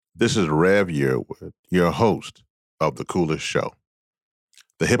This is Rev Yearwood, your host of The Coolest Show.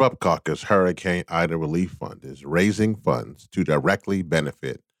 The Hip Hop Caucus Hurricane Ida Relief Fund is raising funds to directly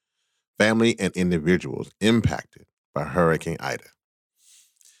benefit family and individuals impacted by Hurricane Ida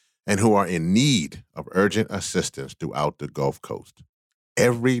and who are in need of urgent assistance throughout the Gulf Coast.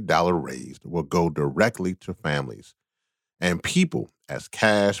 Every dollar raised will go directly to families and people as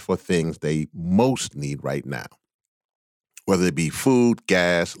cash for things they most need right now, whether it be food,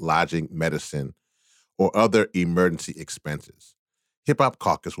 gas, lodging, medicine, or other emergency expenses. Hip Hop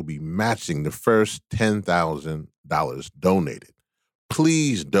Caucus will be matching the first $10,000 donated.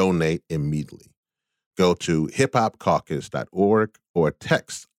 Please donate immediately. Go to hiphopcaucus.org or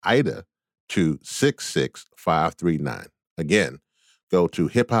text IDA to 66539. Again, go to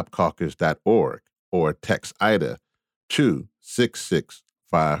hiphopcaucus.org or text IDA to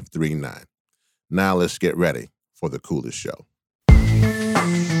 66539. Now let's get ready for The Coolest Show.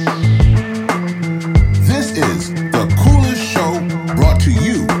 This is The Coolest Show, brought to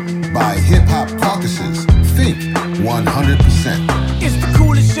you by Hip Hop Caucus's Think 100%. It's the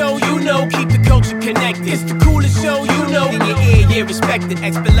coolest show, you know, keep the culture connected. It's the coolest show, you know, in your ear, yeah, respected.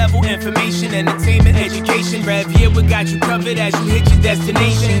 Expert level information, entertainment, education. Rev here, we got you covered as you hit your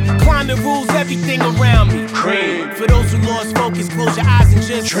destination. Climate rules everything around me. Cream. For those who lost focus, close your eyes and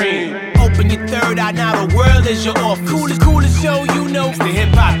just dream. Open your third eye, now the world is your office. Coolest show, you know, it's the Hip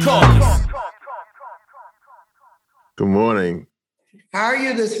Hop Caucus. Good morning. How are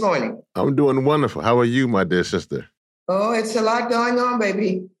you this morning? I'm doing wonderful. How are you, my dear sister? Oh, it's a lot going on,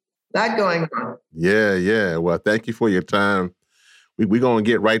 baby. A lot going on. Yeah. Well, thank you for your time. We're going to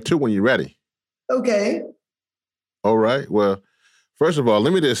get right to when you're ready. Okay. All right. Well, first of all,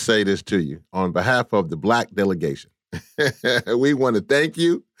 let me just say this to you. On behalf of the Black delegation, we want to thank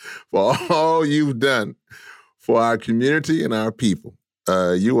you for all you've done for our community and our people.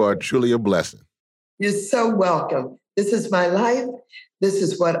 You are truly a blessing. You're so welcome. This is my life. This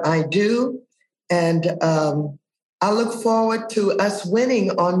is what I do. And I look forward to us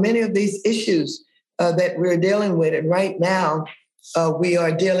winning on many of these issues that we're dealing with. And right now, we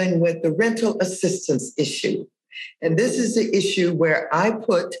are dealing with the rental assistance issue. And this is the issue where I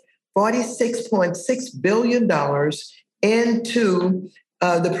put $46.6 billion into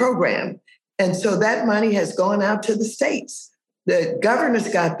the program. And so that money has gone out to the states. The governors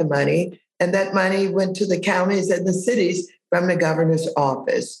got the money, and that money went to the counties and the cities from the governor's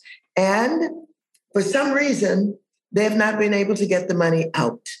office. And for some reason, they have not been able to get the money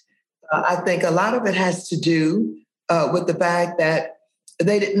out. I think a lot of it has to do with the fact that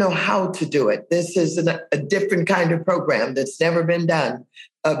they didn't know how to do it. This is a different kind of program that's never been done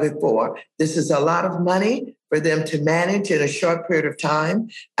before. This is a lot of money for them to manage in a short period of time.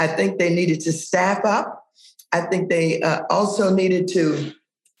 I think they needed to staff up. I think they also needed to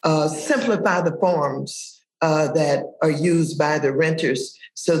simplify the forms that are used by the renters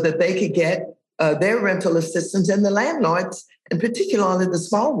so that they could get their rental assistance, and the landlords, and particularly the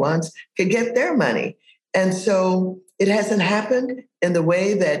small ones, could get their money. And so it hasn't happened in the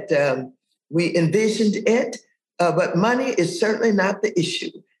way that we envisioned it, but money is certainly not the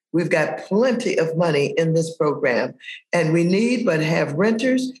issue. We've got plenty of money in this program, and we need but have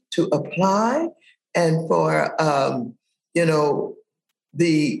renters to apply, and for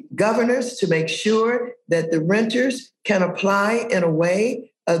the governors to make sure that the renters can apply in a way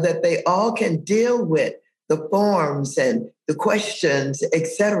that they all can deal with the forms and the questions, et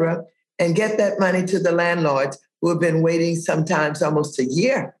cetera, and get that money to the landlords who have been waiting sometimes almost a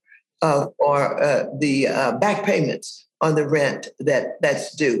year for the back payments on the rent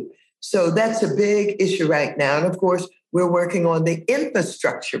that's due. So that's a big issue right now. And of course, we're working on the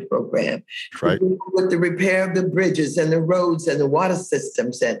infrastructure program. Right. With the repair of the bridges and the roads and the water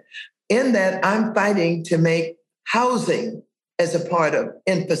systems. And in that, I'm fighting to make housing as a part of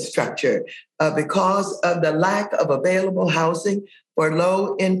infrastructure because of the lack of available housing for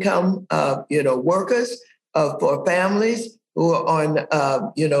low-income, workers, for families who are on,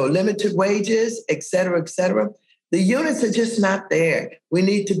 limited wages, et cetera, et cetera. The units are just not there. We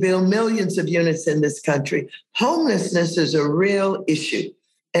need to build millions of units in this country. Homelessness is a real issue.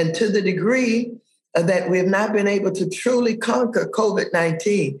 And to the degree that we have not been able to truly conquer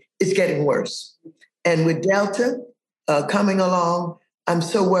COVID-19, it's getting worse. And with Delta coming along, I'm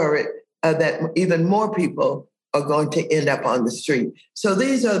so worried that even more people are going to end up on the street. So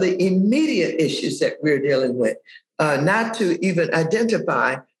these are the immediate issues that we're dealing with, not to even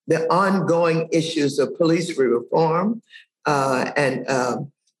identify the ongoing issues of police reform and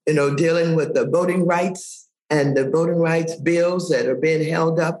dealing with the voting rights and the voting rights bills that are being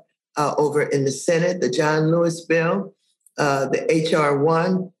held up over in the Senate, the John Lewis bill, the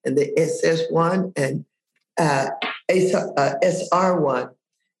HR1 and the SS1 and SR1.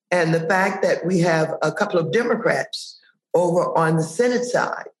 And the fact that we have a couple of Democrats over on the Senate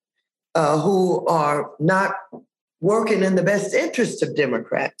side who are not working in the best interest of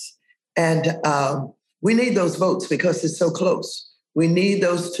Democrats. And we need those votes because it's so close. We need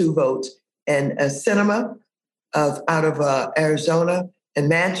those 2 votes. And Sinema out of Arizona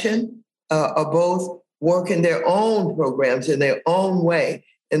and Manchin are both working their own programs in their own way.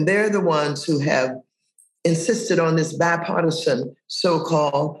 And they're the ones who have insisted on this bipartisan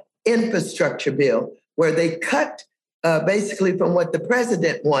so-called infrastructure bill, where they cut basically from what the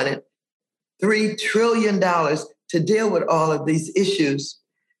president wanted, $3 trillion to deal with all of these issues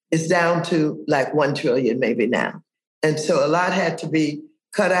is down to like 1 trillion maybe now. And so a lot had to be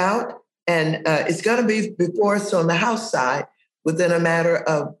cut out. And it's going to be before us on the House side within a matter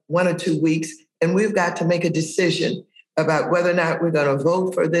of 1 or 2 weeks. And we've got to make a decision about whether or not we're going to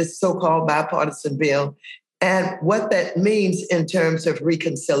vote for this so-called bipartisan bill and what that means in terms of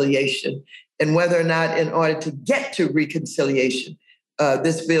reconciliation and whether or not in order to get to reconciliation,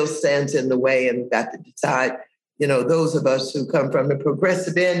 this bill stands in the way, and we've got to decide, those of us who come from the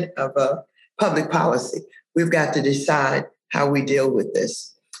progressive end of public policy, we've got to decide how we deal with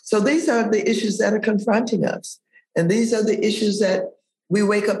this. So these are the issues that are confronting us. And these are the issues that we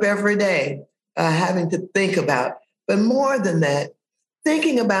wake up every day having to think about. But more than that,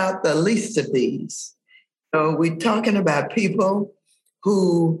 thinking about the least of these. We're talking about people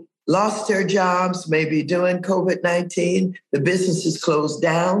who lost their jobs, maybe during COVID-19, the businesses closed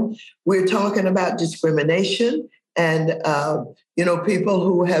down. We're talking about discrimination and, people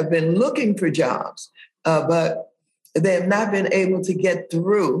who have been looking for jobs, but they have not been able to get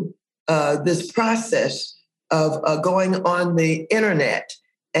through this process of going on the internet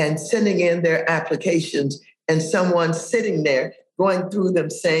and sending in their applications, and someone sitting there going through them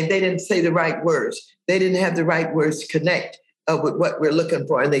saying they didn't say the right words. They didn't have the right words to connect with what we're looking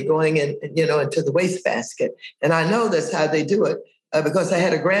for, and they're going in, into the wastebasket. And I know that's how they do it because I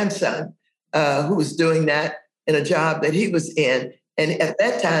had a grandson who was doing that in a job that he was in. And at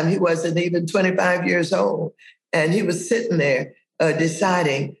that time, he wasn't even 25 years old. And he was sitting there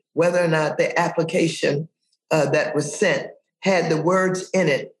deciding whether or not the application that was sent had the words in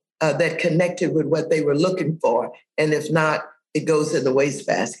it that connected with what they were looking for. And if not, it goes in the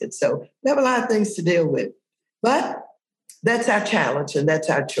wastebasket. So we have a lot of things to deal with. But that's our challenge and that's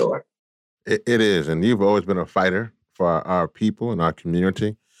our chore. It is. And you've always been a fighter for our people and our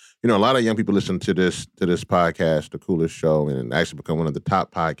community. A lot of young people listen to this podcast, The Coolest Show, and actually become one of the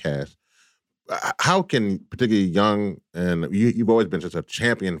top podcasts. How can particularly young, and you've always been such a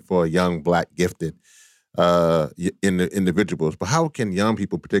champion for young, Black, gifted individuals, but how can young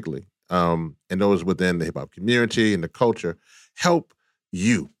people particularly, and those within the hip-hop community and the culture, help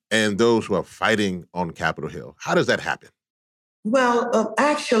you and those who are fighting on Capitol Hill? How does that happen? Well,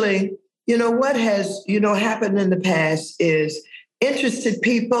 actually, what has, happened in the past is interested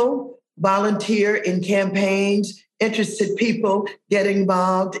people volunteer in campaigns, interested people get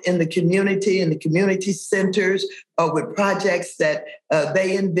involved in the community centers or with projects that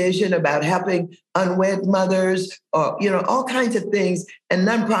they envision about helping unwed mothers or, all kinds of things and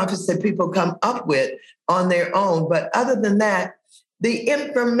nonprofits that people come up with on their own. But other than that, the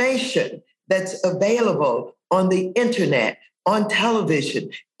information that's available on the internet, on television,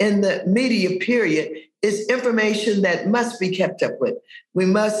 in the media period is information that must be kept up with. We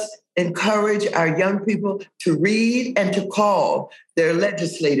must encourage our young people to read and to call their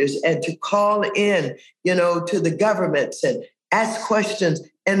legislators and to call in, to the governments and ask questions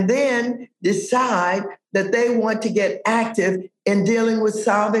and then decide that they want to get active in dealing with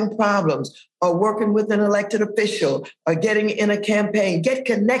solving problems or working with an elected official or getting in a campaign, get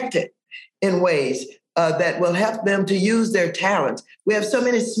connected in ways that will help them to use their talents. We have so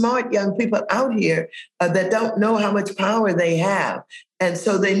many smart young people out here that don't know how much power they have. And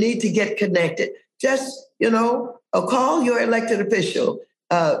so they need to get connected. Just, call your elected official,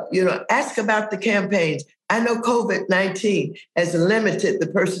 ask about the campaigns. I know COVID-19 has limited the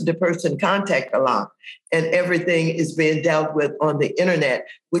person-to-person contact a lot, and everything is being dealt with on the internet,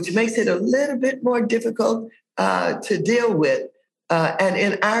 which makes it a little bit more difficult to deal with. And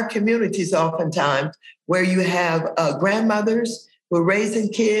in our communities, oftentimes, where you have grandmothers who are raising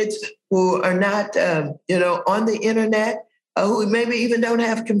kids who are not, on the internet, who maybe even don't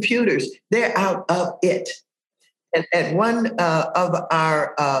have computers, they're out of it. And at one of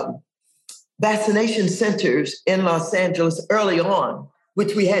our vaccination centers in Los Angeles early on,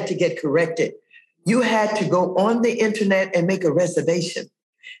 which we had to get corrected, you had to go on the internet and make a reservation.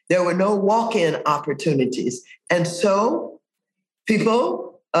 There were no walk-in opportunities. And so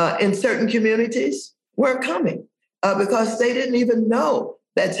People in certain communities weren't coming because they didn't even know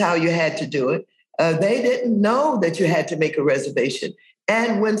that's how you had to do it. They didn't know that you had to make a reservation.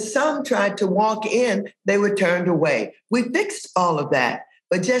 And when some tried to walk in, they were turned away. We fixed all of that.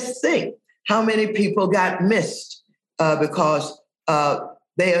 But just think how many people got missed because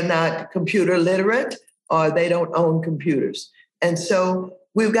they are not computer literate or they don't own computers. And so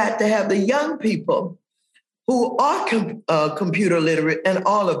we've got to have the young people who are computer literate, and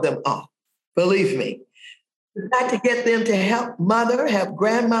all of them are, believe me. We've got to get them to help mother, help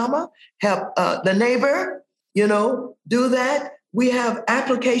grandmama, help the neighbor, do that. We have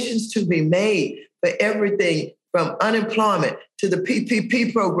applications to be made for everything from unemployment to the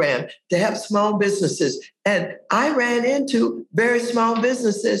PPP program to help small businesses. And I ran into very small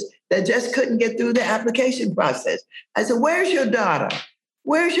businesses that just couldn't get through the application process. I said, where's your daughter?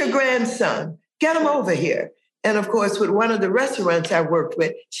 Where's your grandson? Get them over here. And of course, with one of the restaurants I worked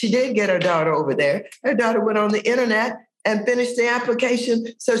with, she did get her daughter over there. Her daughter went on the internet and finished the application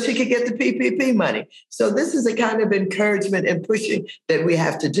so she could get the PPP money. So this is a kind of encouragement and pushing that we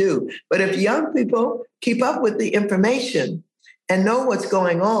have to do. But if young people keep up with the information and know what's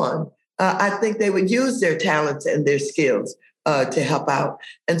going on, I think they would use their talents and their skills to help out.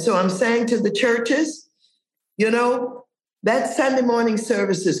 And so I'm saying to the churches, that Sunday morning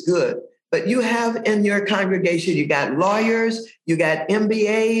service is good. But you have in your congregation, you got lawyers, you got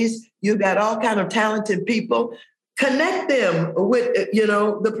MBAs, you got all kind of talented people. Connect them with,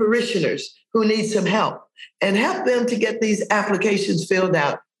 the parishioners who need some help and help them to get these applications filled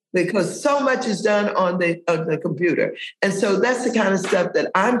out because so much is done on the computer. And so that's the kind of stuff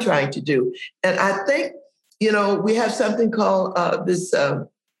that I'm trying to do. And I think, we have something called this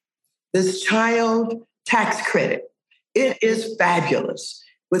child tax credit. It is fabulous.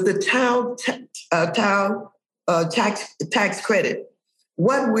 With the child tax credit,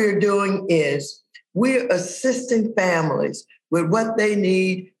 what we're doing is we're assisting families with what they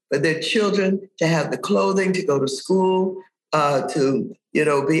need for their children to have the clothing to go to school, to be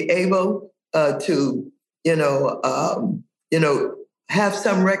able to have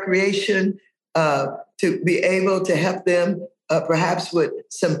some recreation, to be able to help them perhaps with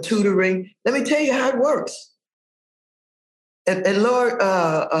some tutoring. Let me tell you how it works. And Lord,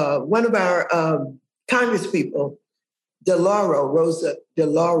 one of our congresspeople, Rosa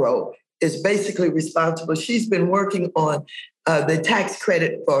DeLauro, is basically responsible. She's been working on the tax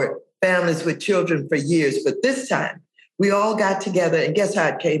credit for families with children for years. But this time, we all got together, and guess how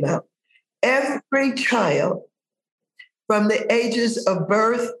it came out? Every child from the ages of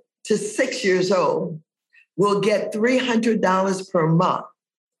birth to 6 years old will get $300 per month.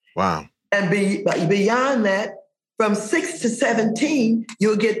 Wow. And beyond that, from 6 to 17,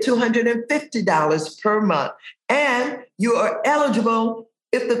 you'll get $250 per month. And you are eligible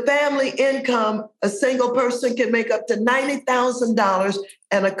if the family income, a single person can make up to $90,000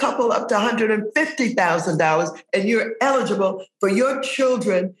 and a couple up to $150,000. And you're eligible for your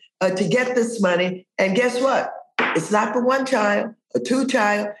children to get this money. And guess what? It's not for one child or two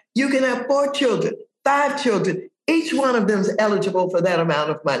child. You can have 4 children, 5 children. Each one of them is eligible for that amount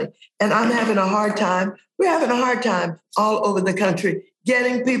of money. And I'm having a hard time. We're having a hard time all over the country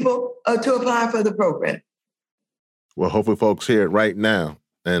getting people to apply for the program. Well, hopefully folks hear it right now.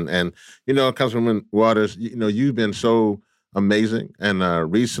 And Councilwoman Waters, you've been so amazing. And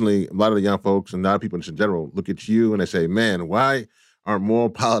recently, a lot of the young folks and a lot of people in general look at you and they say, man, why aren't more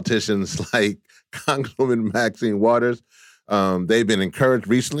politicians like Congresswoman Maxine Waters? They've been encouraged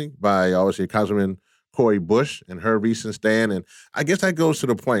recently by, obviously, Councilman Cori Bush and her recent stand. And I guess that goes to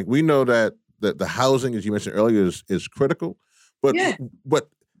the point. We know that the housing, as you mentioned earlier, is critical. But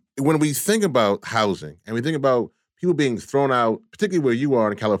when we think about housing and we think about people being thrown out, particularly where you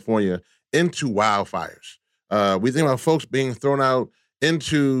are in California, into wildfires, we think about folks being thrown out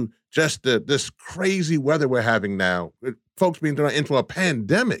into just this crazy weather we're having now, folks being thrown into a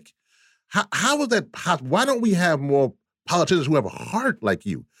pandemic. How is that possible? Why don't we have more politicians who have a heart like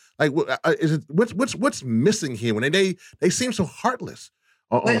you? Like, what's missing here when they seem so heartless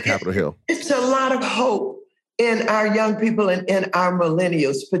on Capitol Hill? It's a lot of hope in our young people and in our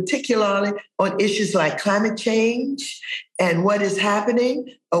millennials, particularly on issues like climate change and what is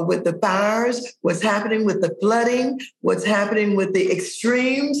happening with the fires, what's happening with the flooding, what's happening with the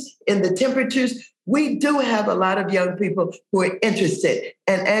extremes in the temperatures. We do have a lot of young people who are interested.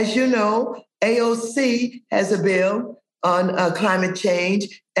 And as you know, AOC has a bill on climate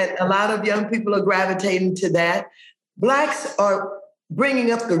change, and a lot of young people are gravitating to that. Blacks are bringing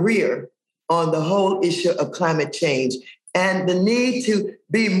up the rear on the whole issue of climate change, and the need to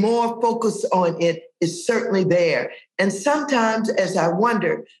be more focused on it is certainly there. And sometimes as I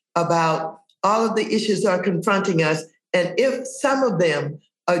wonder about all of the issues that are confronting us, and if some of them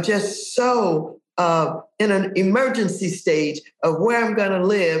are just so in an emergency stage of where I'm going to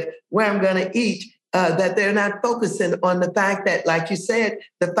live, where I'm going to eat, that they're not focusing on the fact that, like you said,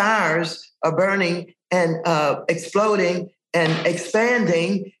 the fires are burning and exploding and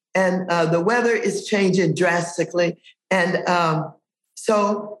expanding, and the weather is changing drastically. And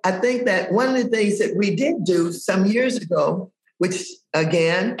so I think that one of the things that we did do some years ago, which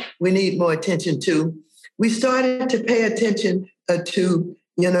again, we need more attention to, we started to pay attention to,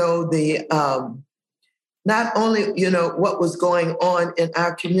 the not only, what was going on in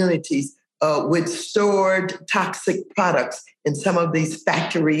our communities with stored toxic products in some of these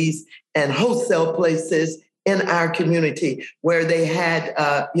factories and wholesale places in our community where they had,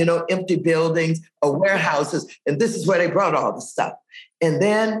 empty buildings or warehouses. And this is where they brought all the stuff. And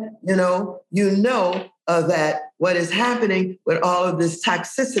then, that what is happening with all of this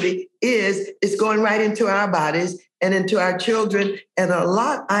toxicity is it's going right into our bodies and into our children. And a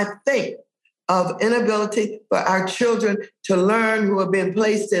lot, I think, of inability for our children to learn who have been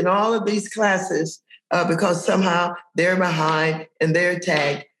placed in all of these classes because somehow they're behind and they're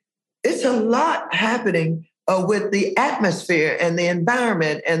tagged. It's a lot happening with the atmosphere and the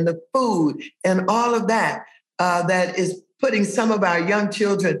environment and the food and all of that that is putting some of our young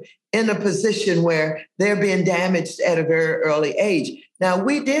children in a position where they're being damaged at a very early age. Now,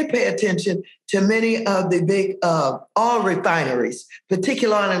 we did pay attention to many of the big oil refineries,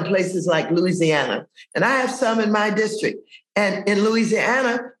 particularly in places like Louisiana. And I have some in my district. And in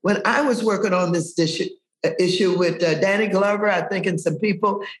Louisiana, when I was working on this issue with Danny Glover, I think, and some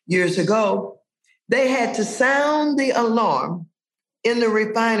people years ago, they had to sound the alarm in the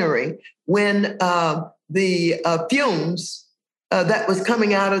refinery when the fumes that was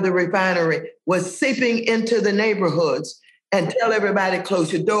coming out of the refinery was seeping into the neighborhoods and tell everybody,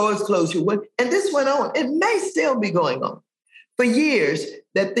 close your doors, close your windows. And this went on. It may still be going on for years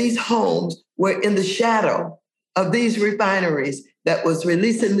that these homes were in the shadow of these refineries that was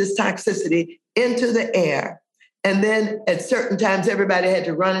releasing this toxicity into the air. And then at certain times, everybody had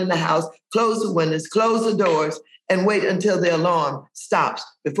to run in the house, close the windows, close the doors, and wait until the alarm stops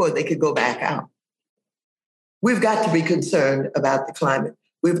before they could go back out. We've got to be concerned about the climate.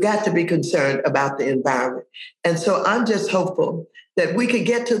 We've got to be concerned about the environment. And so I'm just hopeful that we could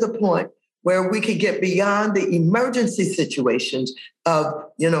get to the point where we could get beyond the emergency situations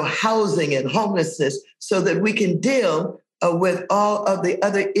of, housing and homelessness so that we can deal with all of the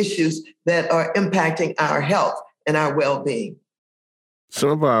other issues that are impacting our health and our well-being.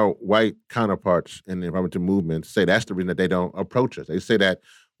 Some of our white counterparts in the environmental movement say that's the reason that they don't approach us. They say that,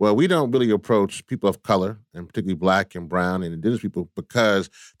 well, we don't really approach people of color, and particularly Black and brown and indigenous people, because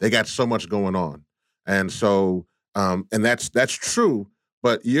they got so much going on. And so, and that's true,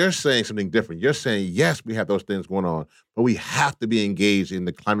 but you're saying something different. You're saying, yes, we have those things going on, but we have to be engaged in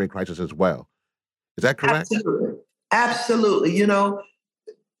the climate crisis as well. Is that correct? Absolutely. Absolutely.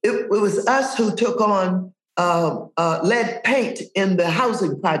 It was us who took on lead paint in the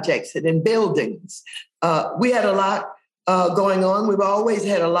housing projects and in buildings. We had a lot going on. We've always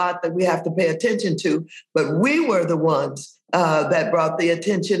had a lot that we have to pay attention to, but we were the ones that brought the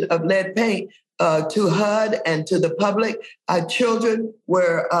attention of lead paint to HUD and to the public. Our children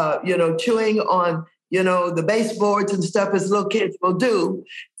were, chewing on, the baseboards and stuff as little kids will do.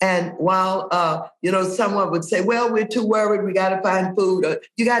 And while, someone would say, well, we're too worried, we got to find food.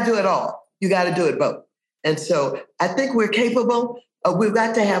 You got to do it all. You got to do it both. And so I think we're capable. We've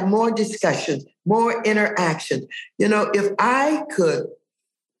got to have more discussions, more interaction. If I could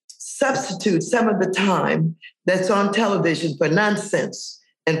substitute some of the time that's on television for nonsense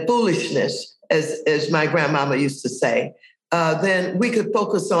and foolishness, as my grandmama used to say, then we could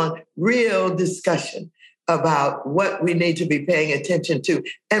focus on real discussion about what we need to be paying attention to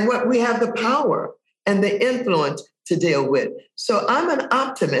and what we have the power and the influence to deal with. So I'm an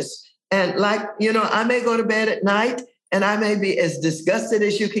optimist. And I may go to bed at night and I may be as disgusted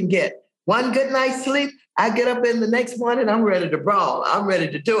as you can get. One good night's sleep, I get up in the next morning, I'm ready to brawl. I'm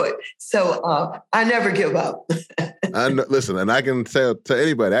ready to do it. So I never give up. Listen, and I can tell to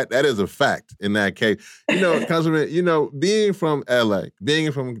anybody, that is a fact in that case. Councilman, being from LA,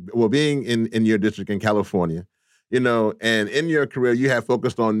 being in your district in California, and in your career, you have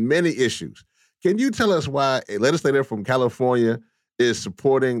focused on many issues. Can you tell us why a legislator from California is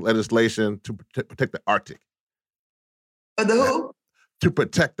supporting legislation to protect the Arctic? The who? To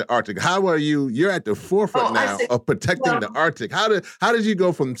protect the Arctic. How are you? You're at the forefront now of protecting the Arctic. How did you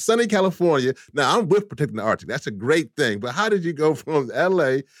go from sunny California? Now, I'm with protecting the Arctic. That's a great thing. But how did you go from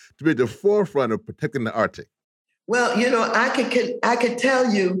LA to be at the forefront of protecting the Arctic? Well, I could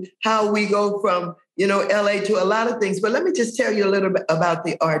tell you how we go from, LA to a lot of things, but let me just tell you a little bit about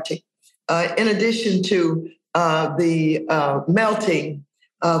the Arctic. In addition to the melting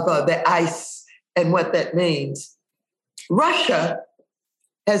of the ice and what that means, Russia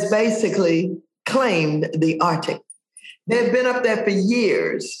has basically claimed the Arctic. They've been up there for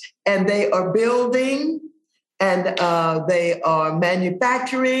years, and they are building, and they are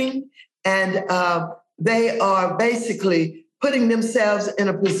manufacturing, and they are basically putting themselves in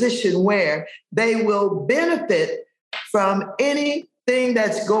a position where they will benefit from anything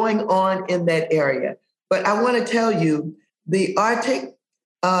that's going on in that area. But I want to tell you, the Arctic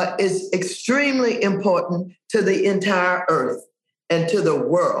is extremely important to the entire Earth and to the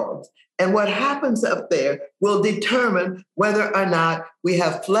world. And what happens up there will determine whether or not we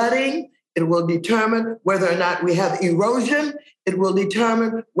have flooding. It will determine whether or not we have erosion. It will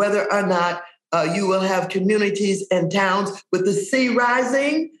determine whether or not you will have communities and towns with the sea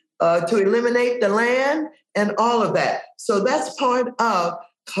rising to eliminate the land and all of that. So that's part of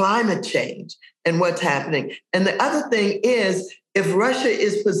climate change and what's happening. And the other thing is, if Russia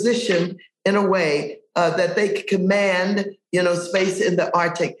is positioned in a way that they can command, space in the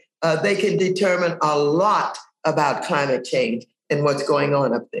Arctic, they can determine a lot about climate change and what's going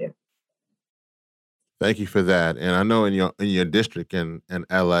on up there. Thank you for that. And I know in your district in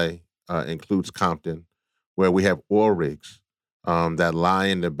LA includes Compton, where we have oil rigs that lie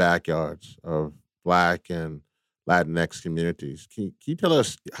in the backyards of Black and Latinx communities. Can you tell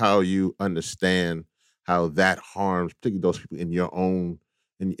us how you understand how that harms, particularly those people in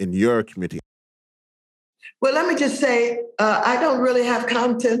your community? Well, let me just say, I don't really have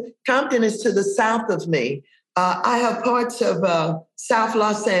Compton. Compton is to the south of me. I have parts of South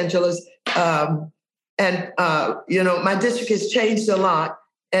Los Angeles, and my district has changed a lot,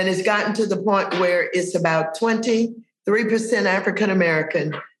 and it's gotten to the point where it's about 23% African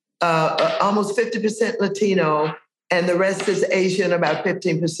American, almost 50% Latino, and the rest is Asian, about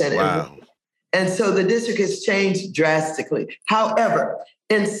 15%. Wow. And so the district has changed drastically. However,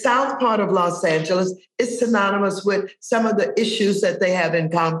 in south part of Los Angeles, it's synonymous with some of the issues that they have in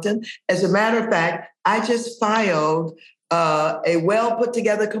Compton. As a matter of fact, I just filed a well put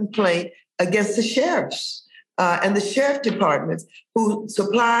together complaint against the sheriffs and the sheriff departments who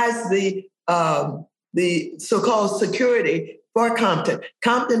supplies the so-called security for Compton.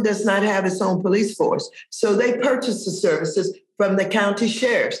 Compton does not have its own police force. So they purchase the services from the county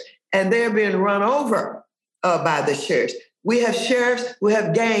sheriffs, and they're being run over by the sheriffs. We have sheriffs who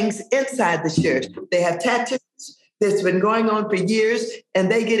have gangs inside the sheriffs. They have tactics that's been going on for years,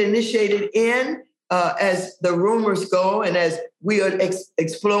 and they get initiated in as the rumors go and as we are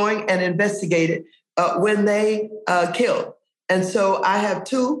exploring and investigated when they kill. And so I have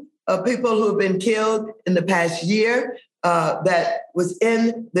two people who have been killed in the past year that was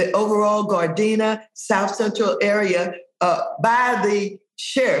in the overall Gardena, South Central area by the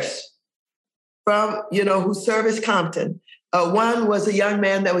sheriffs from, who service Compton. One was a young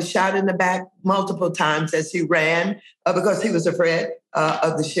man that was shot in the back multiple times as he ran because he was afraid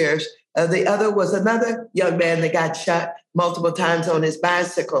of the sheriffs. The other was another young man that got shot multiple times on his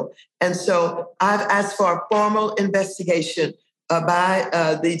bicycle. And so I've asked for a formal investigation by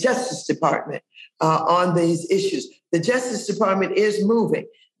the Justice Department on these issues. The Justice Department is moving.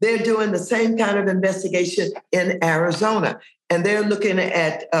 They're doing the same kind of investigation in Arizona, and they're looking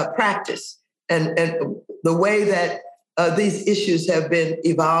at practice and the way that these issues have been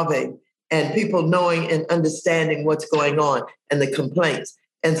evolving and people knowing and understanding what's going on and the complaints.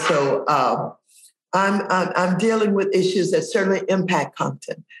 And so I'm dealing with issues that certainly impact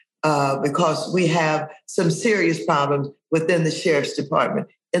Compton because we have some serious problems within the Sheriff's Department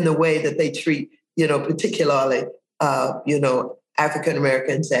in the way that they treat, particularly, African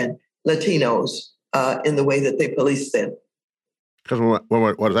Americans and Latinos in the way that they police them.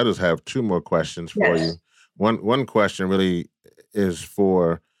 Because I just have two more questions for you. One question really is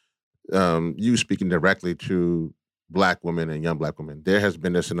for you speaking directly to Black women and young Black women. There has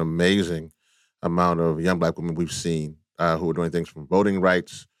been an amazing amount of young Black women we've seen who are doing things from voting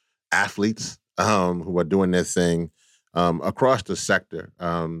rights, athletes who are doing their thing across the sector,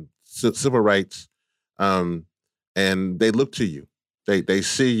 civil rights, and they look to you. They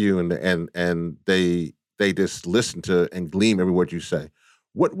see you and they just listen to and glean every word you say.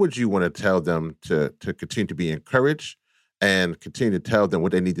 What would you want to tell them to continue to be encouraged and continue to tell them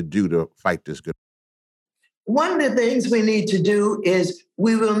what they need to do to fight this good? One of the things we need to do is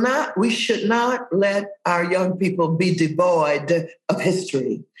we should not let our young people be devoid of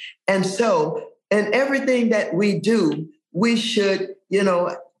history. And so in everything that we do, we should,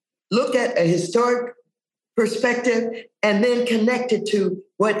 look at a historic perspective and then connect it to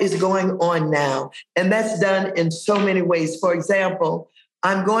what is going on now. And that's done in so many ways. For example,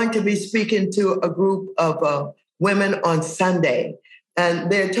 I'm going to be speaking to a group of women on Sunday,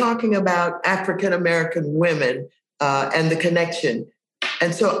 and they're talking about African-American women and the connection.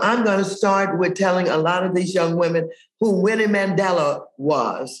 And so I'm going to start with telling a lot of these young women who Winnie Mandela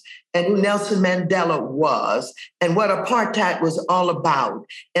was and who Nelson Mandela was and what apartheid was all about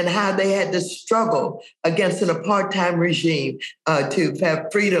and how they had to struggle against an apartheid regime to have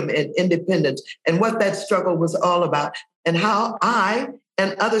freedom and independence and what that struggle was all about and how I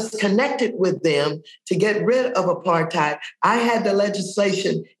and others connected with them to get rid of apartheid. I had the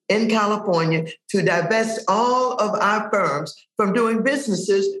legislation in California to divest all of our firms from doing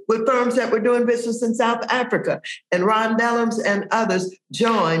businesses with firms that were doing business in South Africa. And Ron Dellums and others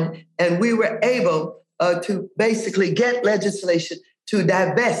joined, and we were able to basically get legislation to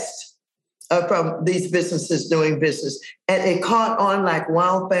divest from these businesses doing business. And it caught on like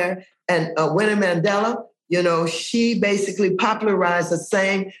wildfire. And Winnie Mandela, she basically popularized the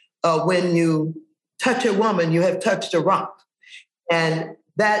saying, when you touch a woman, you have touched a rock. And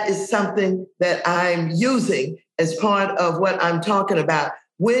that is something that I'm using as part of what I'm talking about.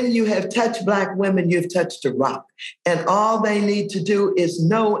 When you have touched Black women, you've touched a rock. And all they need to do is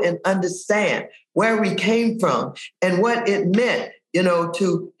know and understand where we came from and what it meant,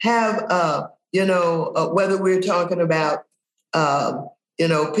 to have, whether we're talking about,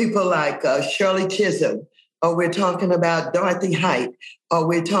 people like Shirley Chisholm, or we're talking about Dorothy Height, or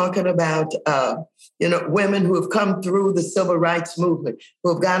we're talking about, women who have come through the civil rights movement,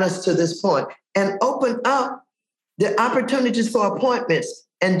 who have got us to this point, and open up the opportunities for appointments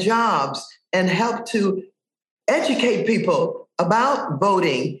and jobs and help to educate people about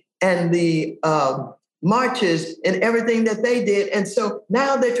voting and the marches and everything that they did. And so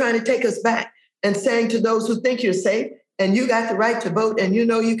now they're trying to take us back and saying to those who think you're safe and you got the right to vote and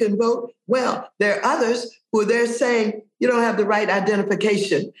you can vote, well, there are others who they're saying you don't have the right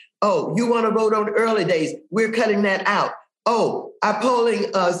identification. Oh, you want to vote on early days. We're cutting that out. Oh, our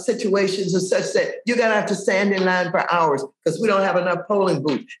polling situations are such that you're going to have to stand in line for hours because we don't have enough polling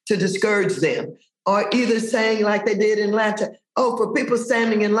booths to discourage them. Or either saying like they did in Atlanta, oh, for people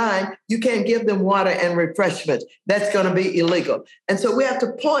standing in line, you can't give them water and refreshments. That's going to be illegal. And so we have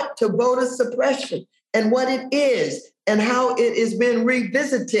to point to voter suppression and what it is and how it is being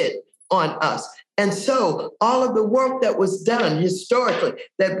revisited on us. And so all of the work that was done historically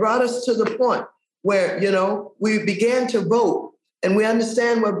that brought us to the point where, we began to vote and we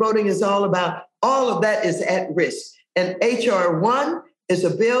understand what voting is all about, all of that is at risk. And H.R. 1 is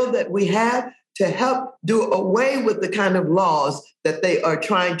a bill that we have to help do away with the kind of laws that they are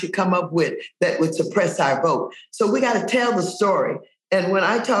trying to come up with that would suppress our vote. So we got to tell the story. And when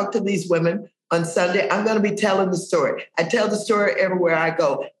I talk to these women on Sunday, I'm going to be telling the story. I tell the story everywhere I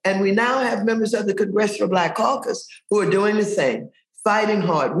go. And we now have members of the Congressional Black Caucus who are doing the same, fighting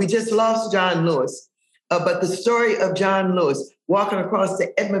hard. We just lost John Lewis. But the story of John Lewis walking across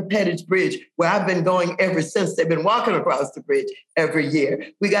the Edmund Pettus Bridge, where I've been going ever since. They've been walking across the bridge every year.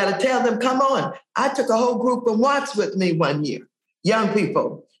 We got to tell them, come on. I took a whole group from Watts with me one year, young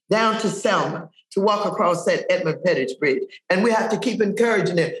people, down to Selma to walk across that Edmund Pettus Bridge. And we have to keep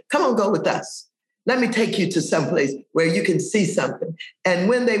encouraging them. Come on, go with us. Let me take you to someplace where you can see something. And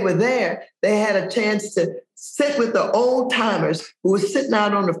when they were there, they had a chance to sit with the old timers who were sitting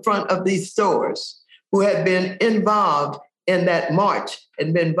out on the front of these stores, who had been involved in that march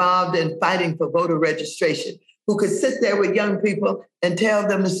and been involved in fighting for voter registration, who could sit there with young people and tell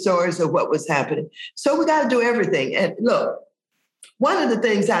them the stories of what was happening. So we got to do everything. And look, one of the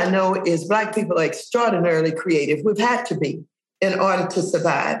things I know is Black people are extraordinarily creative. We've had to be in order to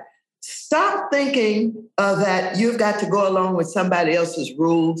survive. Stop thinking that you've got to go along with somebody else's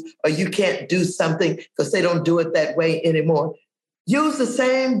rules or you can't do something because they don't do it that way anymore. Use the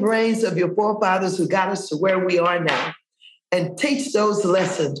same brains of your forefathers who got us to where we are now and teach those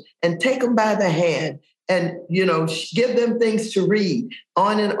lessons and take them by the hand and, give them things to read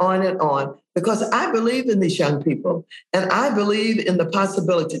on and on and on, because I believe in these young people and I believe in the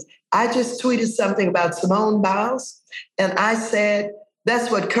possibilities. I just tweeted something about Simone Biles and I said,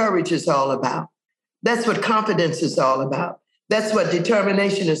 that's what courage is all about. That's what confidence is all about. That's what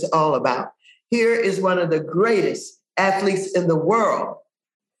determination is all about. Here is one of the greatest athletes in the world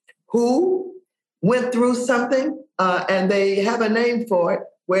who went through something, and they have a name for it,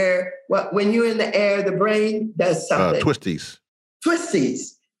 where when you're in the air, the brain does something. Twisties.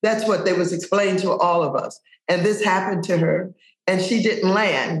 Twisties. That's what they was explained to all of us. And this happened to her, and she didn't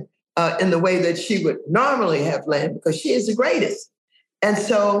land in the way that she would normally have landed because she is the greatest. And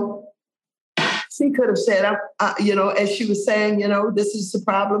so She could have said, as she was saying, this is the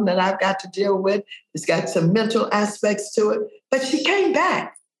problem that I've got to deal with. It's got some mental aspects to it. But she came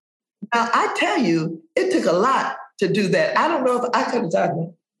back. Now, I tell you, it took a lot to do that. I don't know if I could have done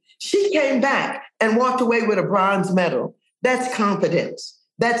it. She came back and walked away with a bronze medal. That's confidence.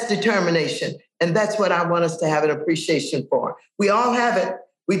 That's determination. And that's what I want us to have an appreciation for. We all have it.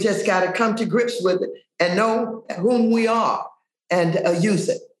 We just got to come to grips with it and know whom we are and use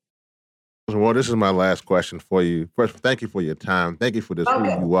it. Well, this is my last question for you. First, thank you for your time. Thank you for this, who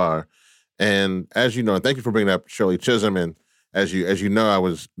you are. And as you know, thank you for bringing up Shirley Chisholm. And as you know, I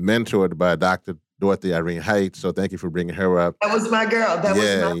was mentored by Dr. Dorothy Irene Height. So thank you for bringing her up. That was my girl. That was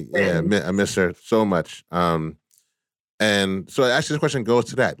my friend. Yeah, I miss her so much. And so actually, this question goes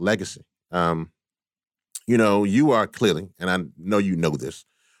to that legacy. You are clearly, and I know you know this,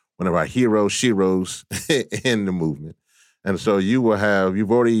 one of our heroes, sheroes in the movement. And so you've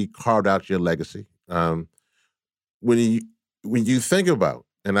already carved out your legacy. When you think about,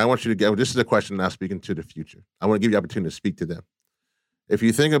 and I want you to get, this is a question now speaking to the future. I want to give you the opportunity to speak to them. If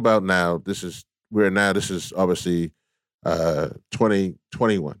you think about now, this is obviously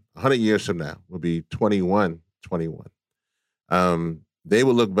 2021. 100 years from now will be 2121. They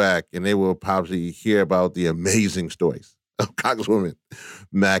will look back and they will probably hear about the amazing stories of Congresswoman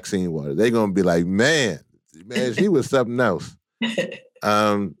Maxine Waters. They're going to be like, man, she was something else.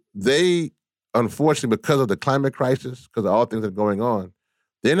 They, unfortunately, because of the climate crisis, because of all things that are going on,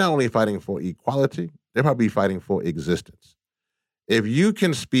 they're not only fighting for equality, they're probably fighting for existence. If you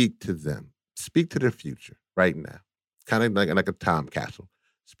can speak to them, speak to the future right now, kind of like a time capsule.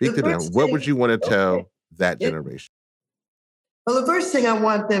 Speak to them. What would you want to tell that generation? Well, the first thing I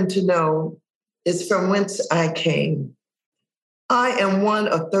want them to know is from whence I came. I am one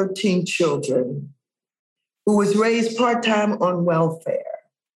of 13 children who was raised part-time on welfare,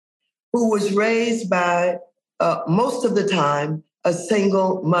 who was raised by, most of the time, a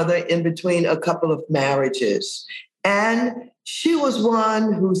single mother in between a couple of marriages. And she was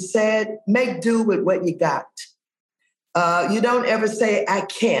one who said, make do with what you got. You don't ever say, I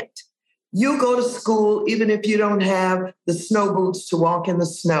can't. You go to school even if you don't have the snow boots to walk in the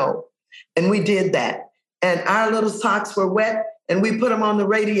snow. And we did that. And our little socks were wet and we put them on the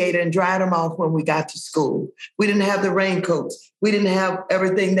radiator and dried them off when we got to school. We didn't have the raincoats. We didn't have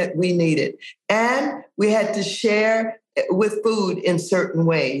everything that we needed. And we had to share with food in certain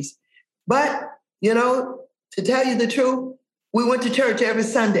ways. But, to tell you the truth, we went to church every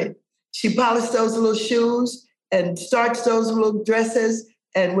Sunday. She polished those little shoes and starched those little dresses,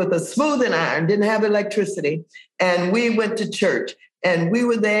 and with a smoothing iron, didn't have electricity. And we went to church and we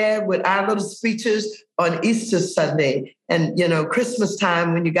were there with our little speeches on Easter Sunday and, Christmas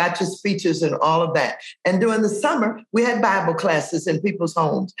time when you got your speeches and all of that. And during the summer, we had Bible classes in people's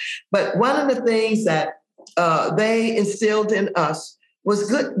homes. But one of the things that they instilled in us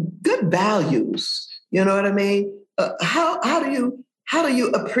was good values. You know what I mean? How do you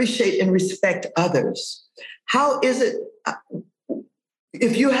appreciate and respect others? How is it?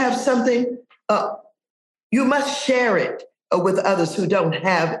 If you have something, you must share it with others who don't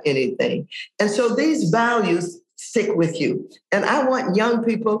have anything. And so these values stick with you. And I want young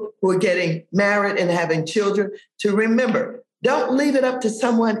people who are getting married and having children to remember, don't leave it up to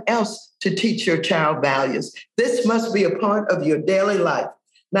someone else to teach your child values. This must be a part of your daily life.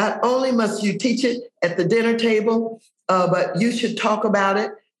 Not only must you teach it at the dinner table, but you should talk about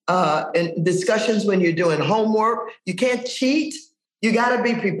it in discussions when you're doing homework. You can't cheat. You got to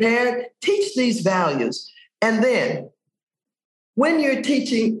be prepared. Teach these values. And then when you're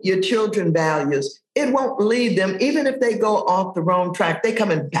teaching your children values, it won't lead them, even if they go off the wrong track, they're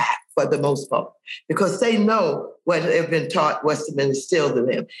coming back for the most part because they know what they've been taught, what's been instilled in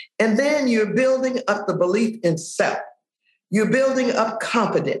them. And then you're building up the belief in self. You're building up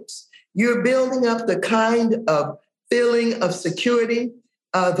confidence. You're building up the kind of feeling of security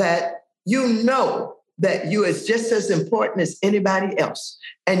that you know that you is just as important as anybody else,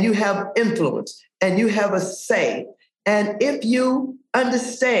 and you have influence, and you have a say. And if you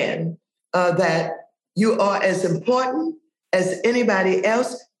understand that you are as important as anybody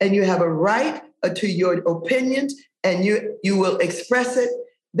else, and you have a right to your opinions, and you will express it,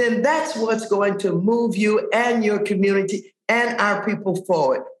 then that's what's going to move you and your community and our people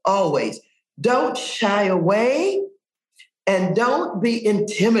forward, always. Don't shy away, and don't be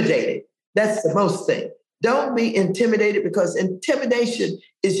intimidated. That's the most thing. Don't be intimidated because intimidation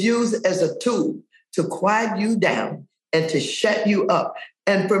is used as a tool to quiet you down and to shut you up.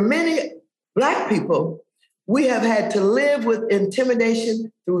 And for many Black people, we have had to live with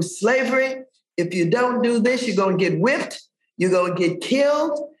intimidation through slavery. If you don't do this, you're going to get whipped, you're going to get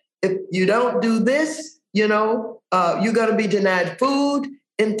killed. If you don't do this, you're going to be denied food.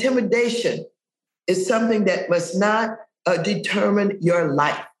 Intimidation is something that must not determine your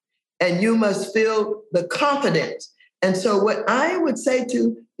life. And you must feel the confidence. And so what I would say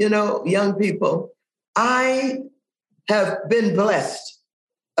to, young people, I have been blessed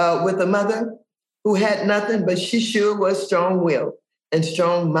with a mother who had nothing, but she sure was strong-willed and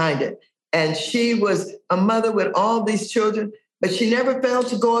strong-minded. And she was a mother with all these children, but she never failed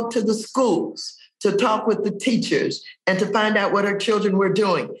to go up to the schools to talk with the teachers and to find out what her children were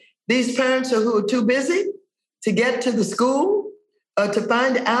doing. These parents who are too busy to get to the school to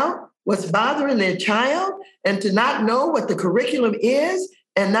find out what's bothering their child and to not know what the curriculum is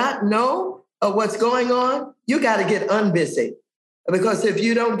and not know what's going on, you got to get unbusy. Because if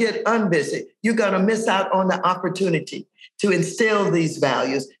you don't get unbusy, you're going to miss out on the opportunity to instill these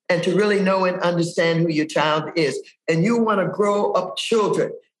values and to really know and understand who your child is. And you want to grow up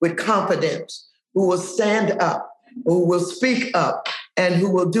children with confidence, who will stand up, who will speak up, and who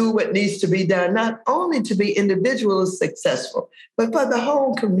will do what needs to be done, not only to be individually successful, but for the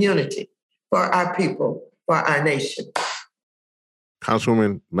whole community, for our people, for our nation.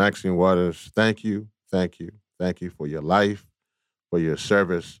 Councilwoman Maxine Waters, thank you for your life, for your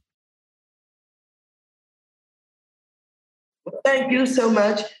service. Thank you so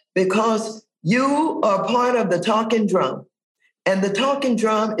much, because you are part of the talking drum. And the talking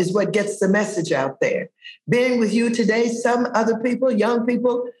drum is what gets the message out there. Being with you today, some other people, young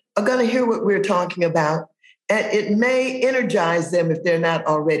people, are going to hear what we're talking about. And it may energize them if they're not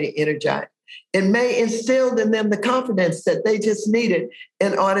already energized. It may instill in them the confidence that they just needed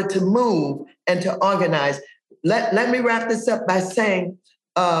in order to move and to organize. Let me wrap this up by saying,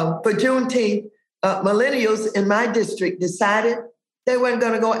 for Juneteenth, millennials in my district decided they weren't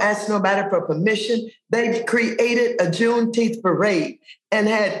going to go ask nobody for permission. They created a Juneteenth parade and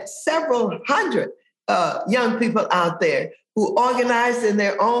had several hundred young people out there who organized in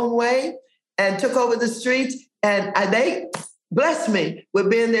their own way and took over the streets. And they blessed me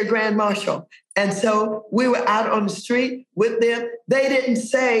with being their grand marshal. And so we were out on the street with them. They didn't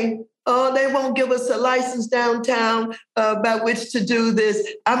say, oh, they won't give us a license downtown by which to do this.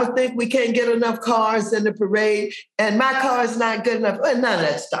 I would think we can't get enough cars in the parade, and my car is not good enough. None of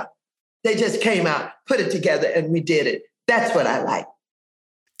that stuff. They just came out, put it together, and we did it. That's what I like.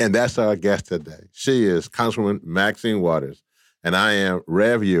 And that's our guest today. She is Councilwoman Maxine Waters, and I am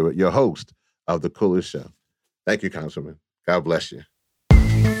Rev Hewitt, your host of The Coolest Show. Thank you, Councilman. God bless you.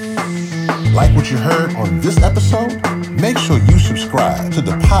 Like what you heard on this episode? Make sure you subscribe to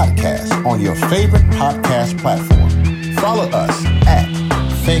the podcast on your favorite podcast platform. Follow us at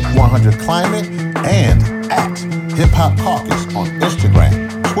Think 100 Climate and at Hip Hop Caucus on Instagram,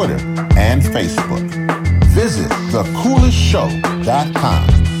 Twitter, and Facebook. Visit thecoolestshow.com,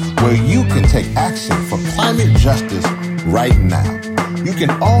 where you can take action for climate justice right now. You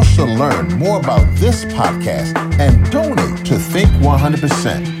can also learn more about this podcast and donate to Think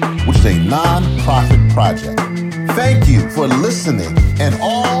 100%, which is a non-profit project. Thank you for listening, and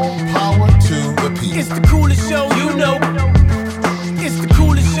all power to the people. It's the coolest show.